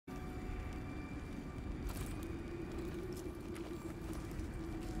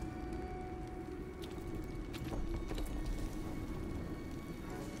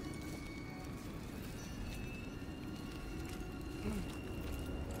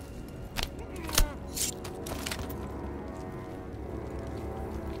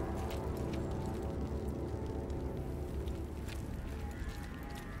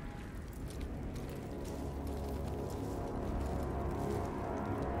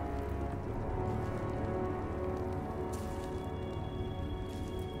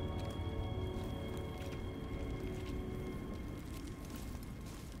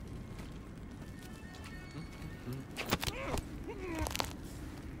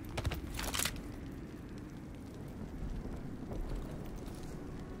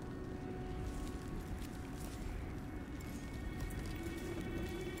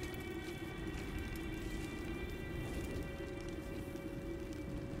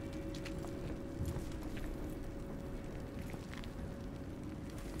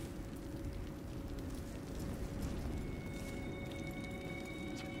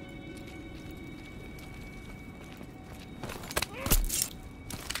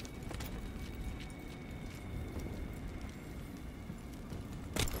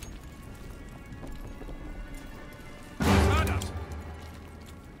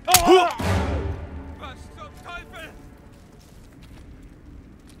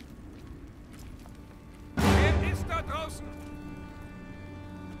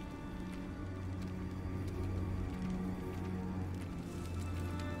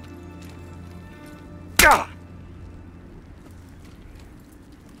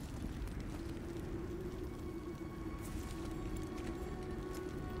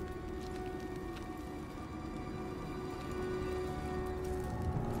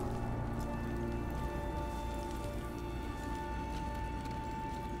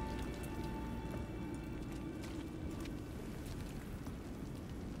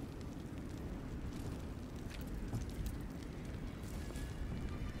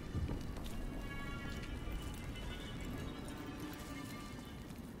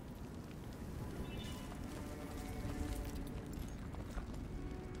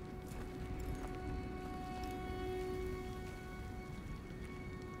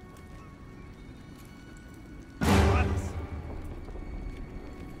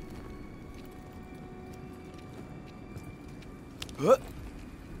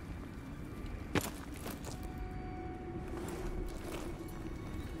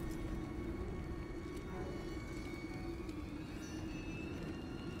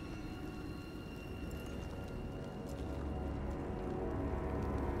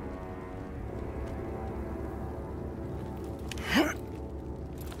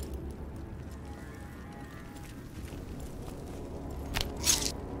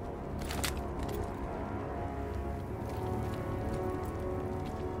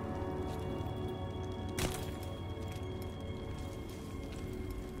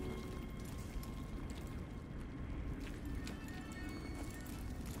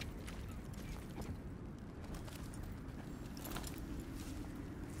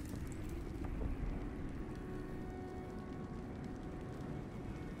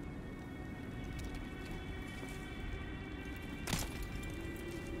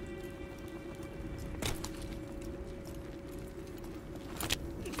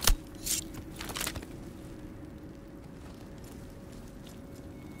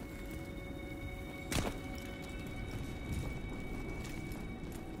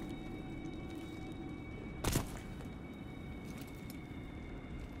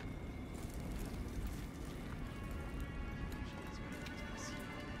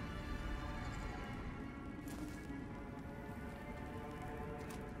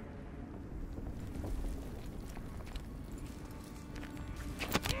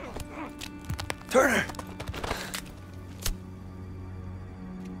Turner!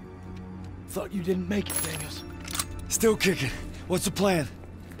 Thought you didn't make it, Daniels. Still kicking. What's the plan?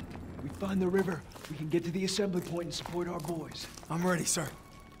 We find the river, we can get to the assembly point and support our boys. I'm ready, sir.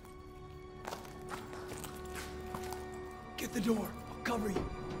 Get the door. I'll cover you.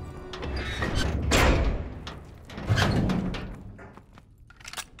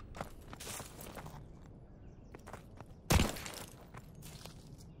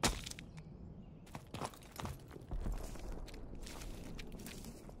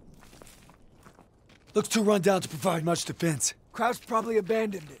 Looks too run down to provide much defense. Kraut's probably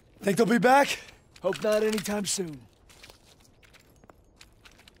abandoned it. Think they'll be back? Hope not anytime soon.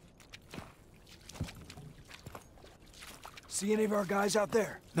 See any of our guys out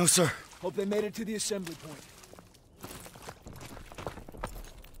there? No, sir. Hope they made it to the assembly point.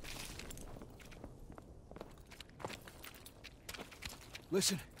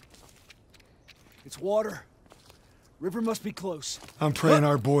 Listen. It's water. River must be close. I'm praying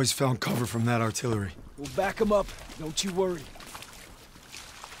our boys found cover from that artillery. We'll back them up. Don't you worry.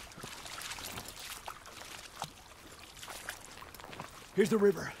 Here's the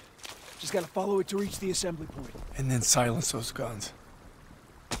river. Just gotta follow it to reach the assembly point. And then silence those guns.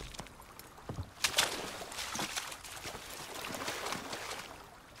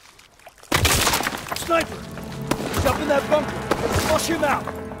 Sniper! He's up in that bunker. Flush him out.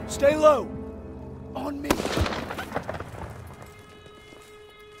 Stay low. On me.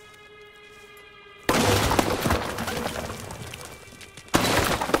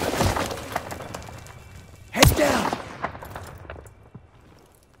 Head down.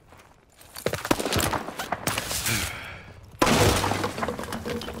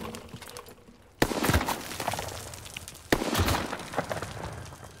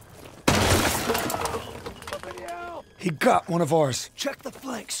 He got one of ours. Check the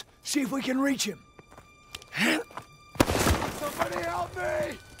flanks. See if we can reach him. Somebody help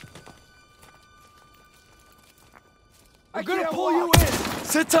me! I'm gonna pull you in.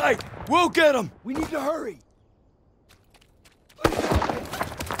 Sit tight. We'll get him. We need to hurry.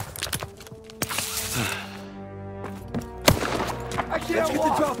 Let's get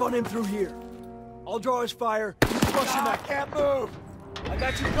the drop on him through here. I'll draw his fire. You flush him out. I can't move! I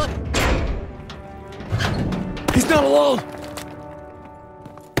got you covered. He's not alone.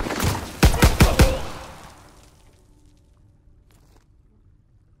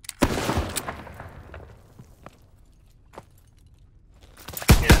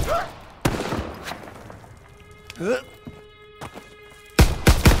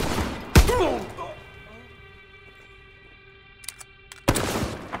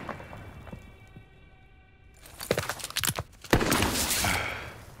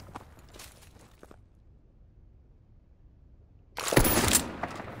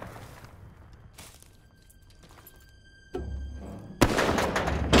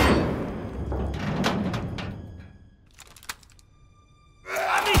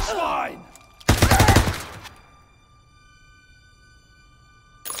 Fine!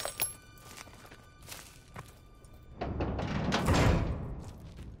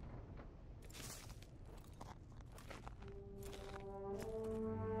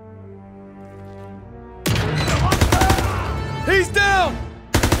 He's down!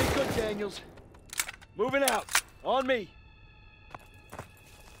 Stay good, Daniels. Moving out. On me.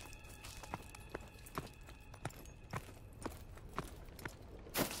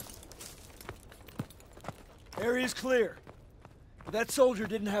 Area's clear. But that soldier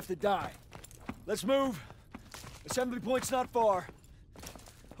didn't have to die. Let's move. Assembly point's not far.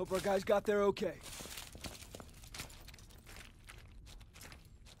 Hope our guys got there okay.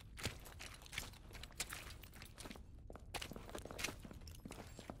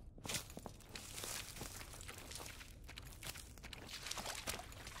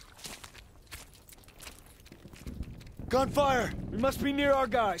 Gunfire! We must be near our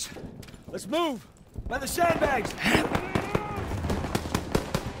guys. Let's move! By the sandbags! Fire!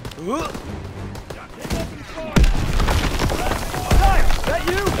 That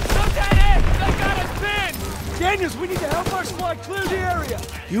you? Shoot that in! They got us pinned! Daniels, we need to help our squad clear the area!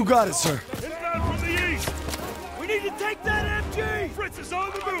 You got it, sir. Inbound from the east! We need to take that MG! Fritz is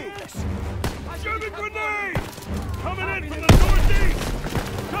on the move! German grenade! Coming in from the northeast!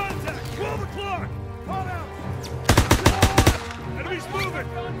 Contact! 12 o'clock! Call out! Enemy's moving!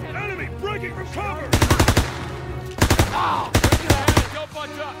 Enemy breaking from cover! Ow! Get to the head! Don't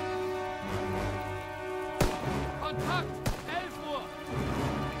bunch up! Kontakt! 11 Uhr!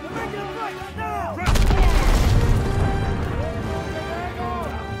 They're making a fight now! Press forward!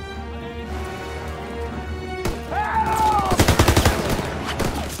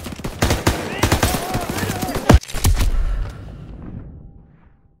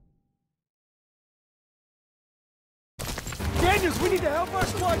 Daniels, we need to help our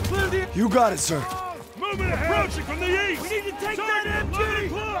squad clear the... You got it, sir. Movement approaching from the east! We need to take Target, that 11 MG!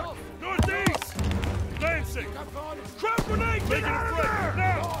 o'clock! Northeast! Lancing! Trap grenade! Get out of there!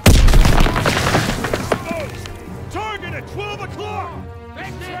 Now! Exposed! Target at 12 o'clock!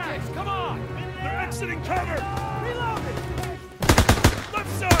 Big tracks! Come on! They're exiting cover! Reloading!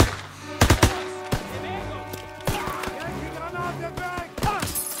 Left side!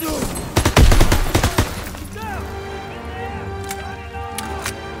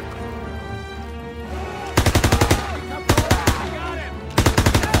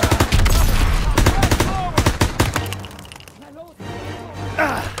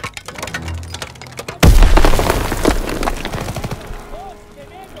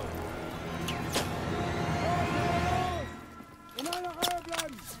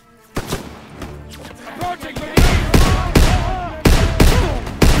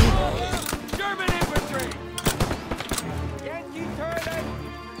 German infantry!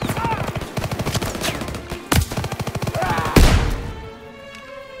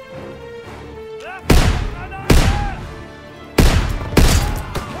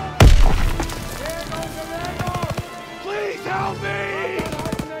 Please help me!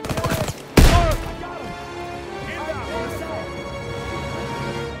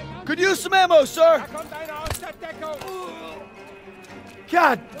 Could use some ammo, sir!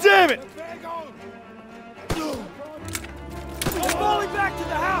 God damn it! We're falling back to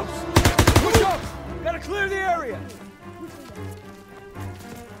the house! Push up! Gotta clear the area!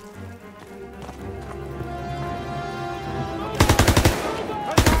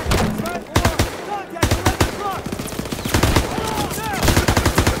 Contact 11 o'clock!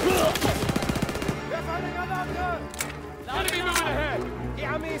 Enemy moving ahead! Die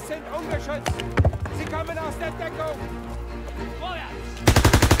Armees sind ungeschützt. Sie kommen aus der Deckung.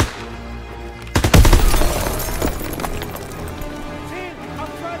 Ziel auf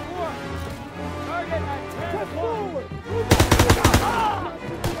 12 Uhr. Target at 12 Uhr.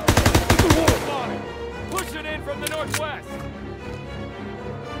 Pushing in from the northwest!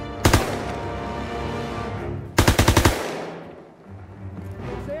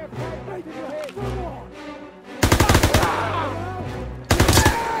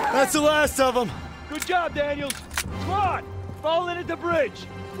 That's the last of them. Good job, Daniels. Squad, fall in at the bridge.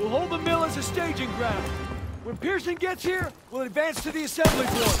 We'll hold the mill as a staging ground. When Pearson gets here, we'll advance to the assembly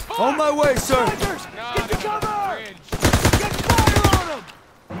point. On my way, sir. Snipers, get to cover! Get fire on them!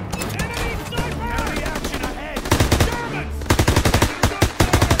 Enemy sniper! Enemy action ahead! Germans!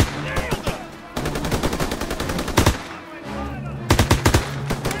 Nailed them!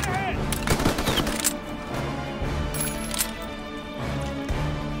 Ahead!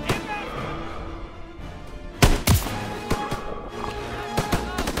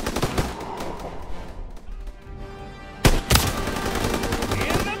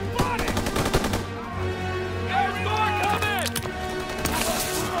 In the body! There's more coming!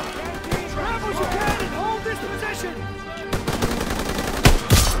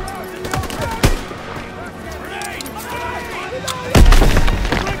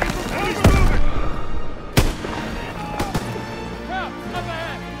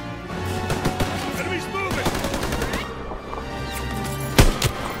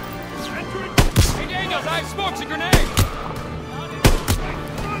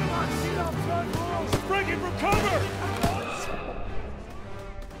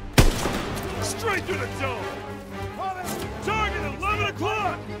 to the zone! Target 11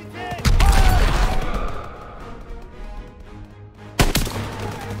 o'clock!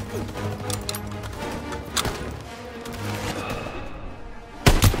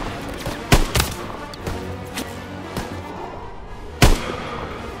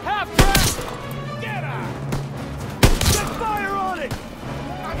 Half track! Get out! Get fire on it!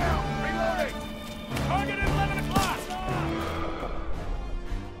 I'm out! Reloading! Target at 11 o'clock!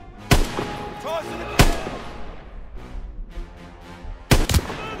 Tossing it!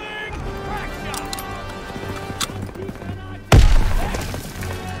 Moving! Crack shot!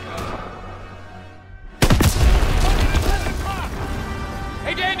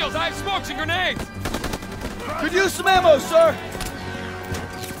 Hey, Daniels, I have smokes and grenades! Could use some ammo, sir!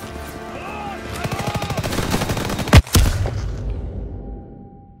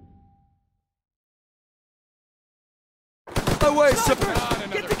 My way, sir!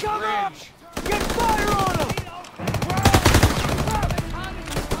 Get the cover up! Get fire